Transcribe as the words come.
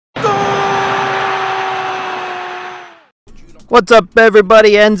What's up,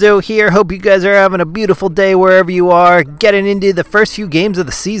 everybody? Enzo here. Hope you guys are having a beautiful day wherever you are. Getting into the first few games of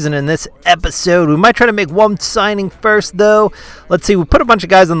the season in this episode. We might try to make one signing first, though. Let's see. We put a bunch of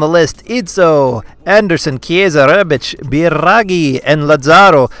guys on the list. Enzo, Anderson, Chiesa, Rebic, Biraghi, and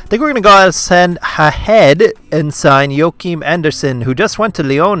Lazzaro. I think we're going to go ahead and sign Joachim Anderson, who just went to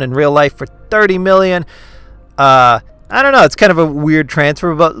Lyon in real life for 30 million. I don't know. It's kind of a weird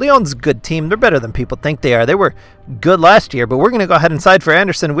transfer, but Lyon's a good team. They're better than people think they are. They were good last year, but we're going to go ahead and sign for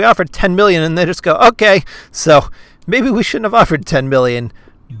Anderson. We offered 10 million, and they just go, okay. So maybe we shouldn't have offered 10 million,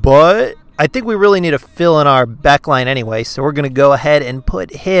 but I think we really need to fill in our back line anyway, so we're going to go ahead and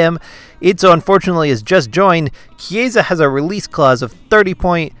put him. Enzo, unfortunately, has just joined. Chiesa has a release clause of 30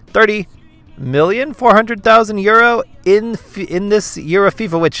 million, 400,000 euro in this year of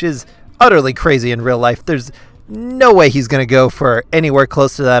FIFA, which is utterly crazy in real life. There's no way he's going to go for anywhere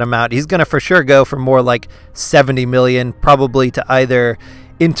close to that amount. He's going to for sure go for more like 70 million, probably to either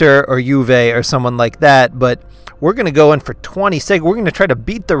Inter or Juve or someone like that. But we're going to go in for 26. We're going to try to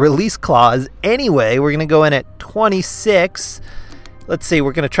beat the release clause anyway. We're going to go in at 26. Let's see.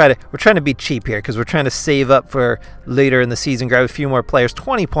 We're trying to be cheap here because we're trying to save up for later in the season. Grab a few more players.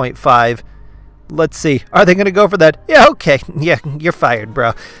 20.5. Let's see. Are they going to go for that? Yeah, okay. Yeah, you're fired,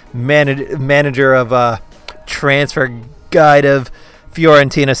 bro. Manager of transfer guide of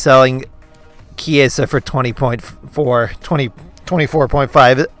Fiorentina selling Chiesa for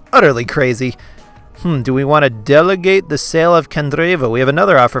 24.5. Utterly crazy. Do we want to delegate the sale of Candreva? We have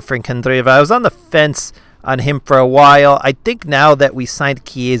another offer for Candreva. I was on the fence on him for a while. I think now that we signed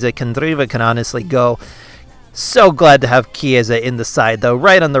Chiesa, Candreva can honestly go. So glad to have Chiesa in the side, though.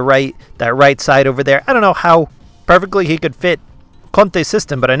 Right on the right, that right side over there. I don't know how perfectly he could fit Conte's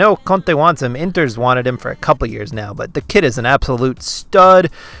system, but I know Conte wants him. Inter's wanted him for a couple years now, but the kid is an absolute stud.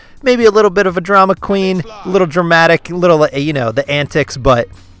 Maybe a little bit of a drama queen, a little dramatic, a little, you know, the antics, but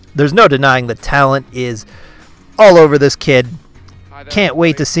there's no denying the talent is all over this kid. Can't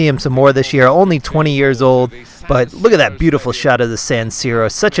wait to see him some more this year. Only 20 years old, but look at that beautiful shot of the San Siro.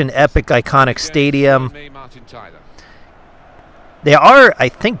 Such an epic, iconic stadium. They are, I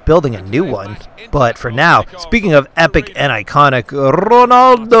think, building a new one, but for now, speaking of epic and iconic,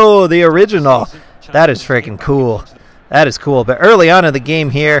 Ronaldo, the original. That is freaking cool. That is cool. But early on in the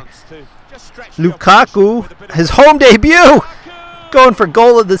game here, Lukaku, his home debut, going for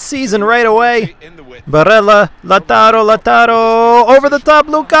goal of the season right away. Barella, Lautaro, over the top,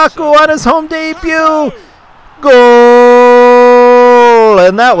 Lukaku on his home debut. Goal!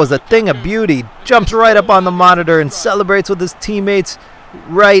 And that was a thing of beauty. Jumps right up on the monitor and celebrates with his teammates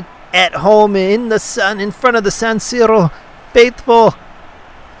right at home in the sun, in front of the San Siro faithful.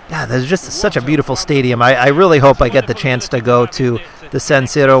 Yeah, there's just such a beautiful stadium. I really hope I get the chance to go to the San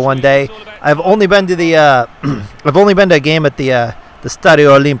Siro one day. I've only been to the I've only been to a game at the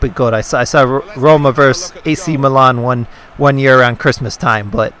Stadio Olimpico. I saw Roma versus AC Milan one year around Christmas time,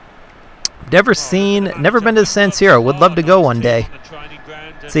 but never been to the San Siro. Would love to go one day.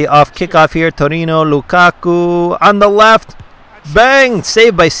 See, off kickoff here, Torino, Lukaku on the left. Bang!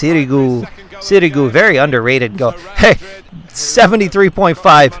 Saved by Sirigu. Sirigu, very underrated goal. Hey,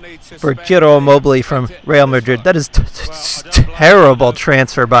 73.5 for Ciro Immobile from Real Madrid. That is terrible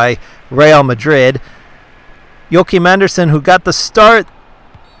transfer by Real Madrid. Joachim Anderson, who got the start,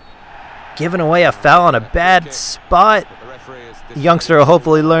 giving away a foul on a bad spot. The youngster will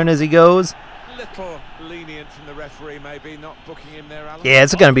hopefully learn as he goes. Yeah,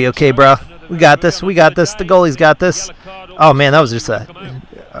 it's going to be okay, bro. We got this. We got this. The goalie's got this. Oh, man, that was just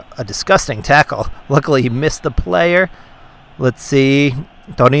a disgusting tackle. Luckily, he missed the player. Let's see.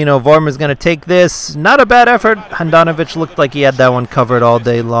 Torino Vormer's going to take this. Not a bad effort. Handanovic looked like he had that one covered all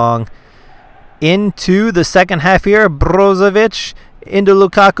day long. Into the second half here. Brozovic into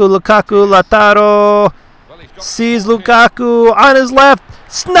Lukaku. Lukaku, Lautaro. Sees Lukaku on his left.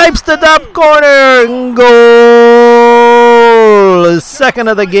 Snipes the top corner. Goal! His second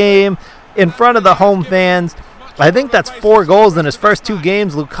of the game in front of the home fans. I think that's 4 goals in his first 2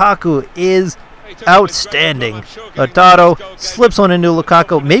 games. Lukaku is outstanding. Lautaro slips one into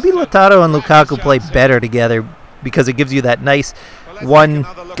Lukaku. Maybe Lautaro and Lukaku play better together because it gives you that nice one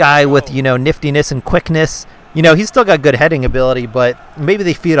guy with, you know, niftiness and quickness. You know, he's still got good heading ability, but maybe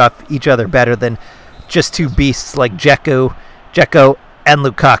they feed off each other better than just 2 beasts like Dzeko and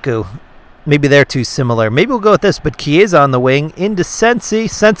Lukaku. Maybe they're too similar. Maybe we'll go with this, but Chiesa on the wing into Sensi.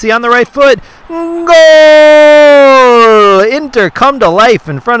 Sensi on the right foot. Goal! Inter come to life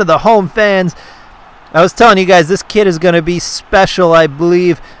in front of the home fans. I was telling you guys, this kid is going to be special, I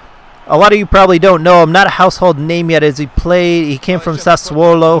believe. A lot of you probably don't know him. Not a household name yet as he came from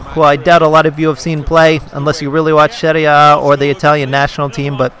Sassuolo, who I doubt a lot of you have seen play, unless you really watch Serie A or the Italian national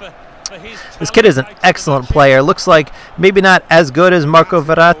team. But this kid is an excellent player. Looks like maybe not as good as Marco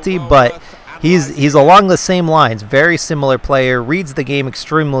Verratti, but he's along the same lines. Very similar player. Reads the game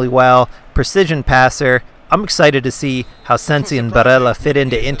extremely well. Precision passer. I'm excited to see how Sensi and Barella fit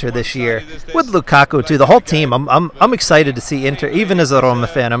into Inter this year. With Lukaku too, the whole team. I'm excited to see Inter, even as a Roma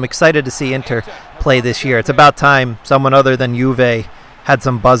fan. I'm excited to see Inter play this year. It's about time someone other than Juve had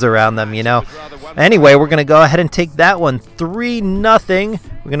some buzz around them, you know. Anyway, we're going to go ahead and take that one 3-0.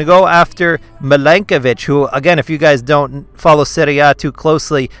 We're going to go after Milankovic, who, again, if you guys don't follow Serie A too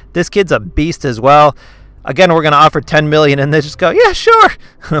closely, this kid's a beast as well. Again, we're going to offer 10 million, and they just go, yeah, sure.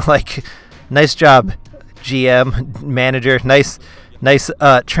 Like, nice job, GM, manager. Nice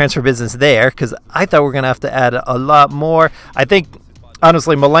transfer business there, because I thought we were going to have to add a lot more. I think,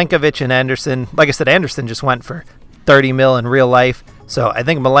 honestly, Milankovic and Anderson, like I said, Anderson just went for 30 mil in real life. So I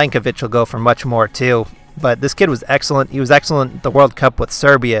think Milankovic will go for much more too. But this kid was excellent. He was excellent at the World Cup with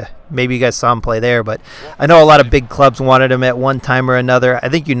Serbia. Maybe you guys saw him play there. But I know a lot of big clubs wanted him at one time or another. I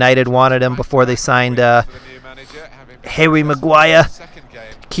think United wanted him before they signed Harry Maguire.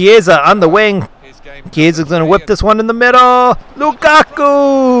 Chiesa on the wing. Chiesa's going to whip this one in the middle.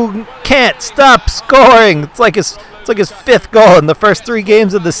 Lukaku can't stop scoring. It's like his fifth goal in the first 3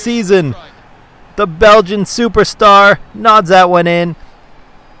 games of the season. The Belgian superstar nods that one in.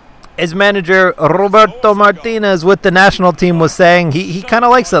 His manager, Roberto Martinez, with the national team, was saying he kind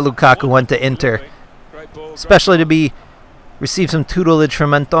of likes that Lukaku went to Inter, especially to receive some tutelage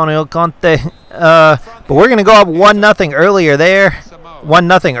from Antonio Conte. But we're going to go up 1-0 earlier there.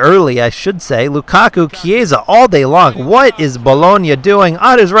 1-0 early, I should say. Lukaku, Chiesa all day long. What is Bologna doing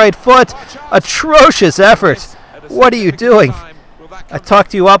on his right foot? Atrocious effort. What are you doing? I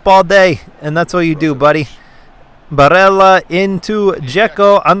talked you up all day, and that's what you do, buddy. Barella into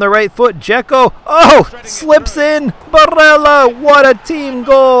Dzeko on the right foot. Dzeko, oh, slips in. Barella, what a team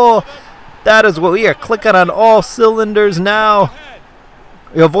goal. That is what we are clicking on all cylinders now.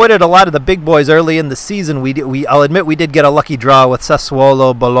 We avoided a lot of the big boys early in the season. I'll admit we did get a lucky draw with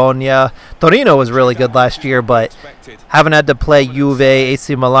Sassuolo, Bologna. Torino was really good last year, but haven't had to play Juve,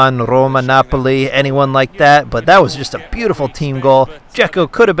 AC Milan, Roma, Napoli, anyone like that. But that was just a beautiful team goal. Dzeko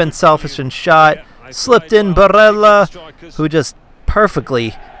could have been selfish and shot. Slipped in Barella, who just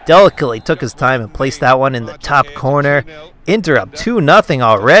perfectly, delicately took his time and placed that one in the top corner. Inter up 2-0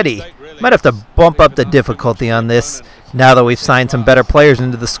 already. Might have to bump up the difficulty on this now that we've signed some better players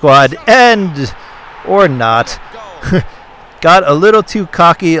into the squad. Or not. Got a little too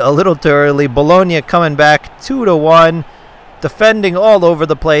cocky, a little too early. Bologna coming back 2-1. Defending all over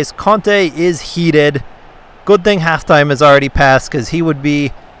the place. Conte is heated. Good thing halftime has already passed, because he would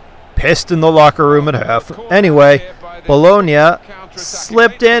be pissed in the locker room at half. Anyway, Bologna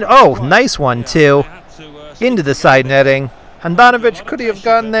slipped in. Oh, nice one too. Into the side netting. Handanovic, could he have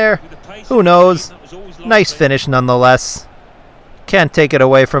gotten there? Who knows? Nice finish nonetheless. Can't take it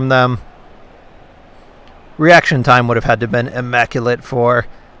away from them. Reaction time would have had to have been immaculate for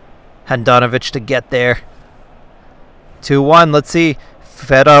Handanovic to get there. 2-1. Let's see.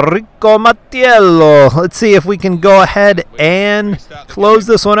 Federico Mattiello. Let's see if we can go ahead and close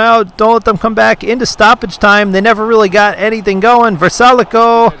this one out. Don't let them come back into stoppage time. They never really got anything going.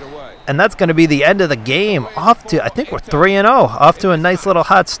 Versalico. And that's going to be the end of the game. Off to, I think we're 3-0. Off to a nice little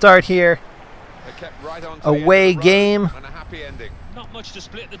hot start here. Away game.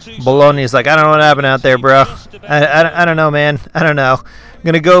 Bologna's like, I don't know what happened out there, bro. I don't know, man. I don't know. I'm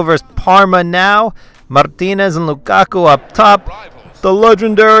going to go versus Parma now. Martinez and Lukaku up top. The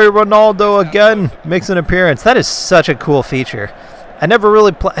legendary Ronaldo again makes an appearance. That is such a cool feature. I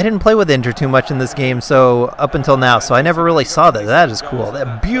didn't play with Inter too much in this game, so up until now, so I never really saw that. That is cool.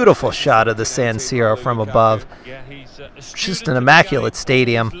 That beautiful shot of the San Siro from above. Just an immaculate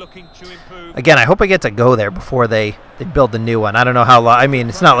stadium. Again, I hope I get to go there before they build the new one. I don't know how long. I mean,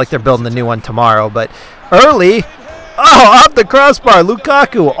 it's not like they're building the new one tomorrow, but early. Oh, off the crossbar.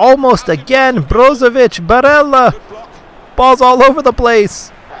 Lukaku almost again. Brozovic, Barella. Balls all over the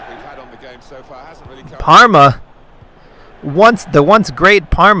place. Parma. The once great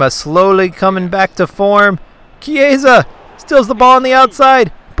Parma slowly coming back to form. Chiesa steals the ball on the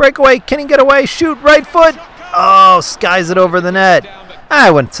outside. Breakaway. Can he get away? Shoot. Right foot. Oh, skies it over the net.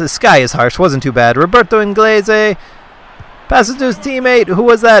 Sky is harsh. Wasn't too bad. Roberto Inglese passes to his teammate. Who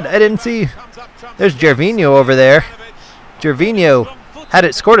was that? I didn't see. There's Gervinho over there. Gervinho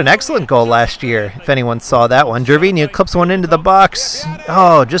scored an excellent goal last year, if anyone saw that one. Gervinho clips one into the box.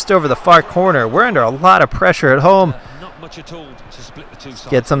 Oh, just over the far corner. We're under a lot of pressure at home. much at all to split the two sides.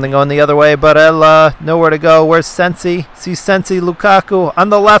 Get something going the other way. Barella, nowhere to go. Where's Sensi? See Sensi, Lukaku on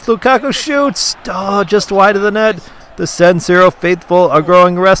the left. Lukaku shoots. Oh, just wide of the net. The San Siro faithful are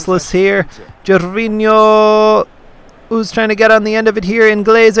growing restless here. Gervinho, who's trying to get on the end of it here.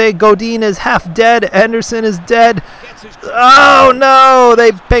 Inglese, Godin is half dead. Anderson is dead. Oh no,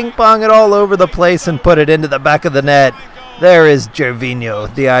 they ping pong it all over the place and put it into the back of the net. There is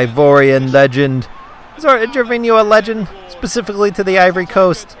Gervinho, the Ivorian legend. Is Gervinho a legend, specifically to the Ivory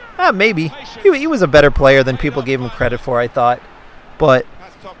Coast? Maybe. He was a better player than people gave him credit for, I thought. But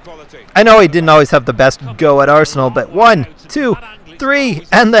I know he didn't always have the best go at Arsenal, but 1, 2, 3,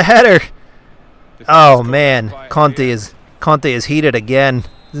 and the header. Oh man, Conte is heated again.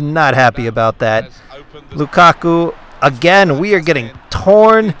 He's not happy about that. Lukaku, again, we are getting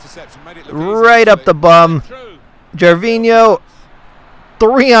torn right up the bum. Gervinho,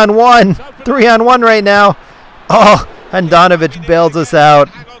 3-on-1. 3-on-1 right now. Oh, Handanovic bails us out.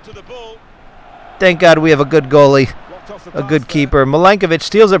 Thank God we have a good goalie. A good keeper. Milankovic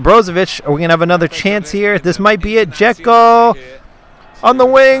steals it. Brozovic. Are we going to have another chance here? This might be it. Dzeko on the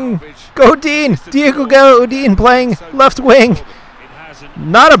wing. Godin. Diego Godin playing left wing.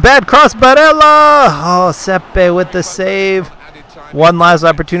 Not a bad cross. Barella. Oh, Sepe with the save. One last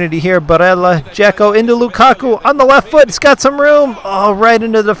opportunity here. Barella. Dzeko into Lukaku on the left foot. It's got some room. Oh, right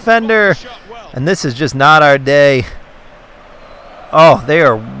into the defender. And this is just not our day. Oh, they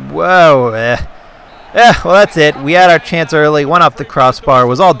are... Whoa. Yeah, well, that's it. We had our chance early. Went off the crossbar.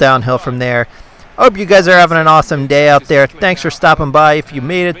 Was all downhill from there. Hope you guys are having an awesome day out there. Thanks for stopping by if you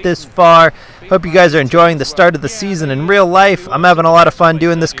made it this far. Hope you guys are enjoying the start of the season in real life. I'm having a lot of fun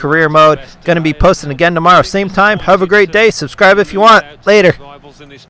doing this career mode. Going to be posting again tomorrow, same time. Have a great day. Subscribe if you want. Later.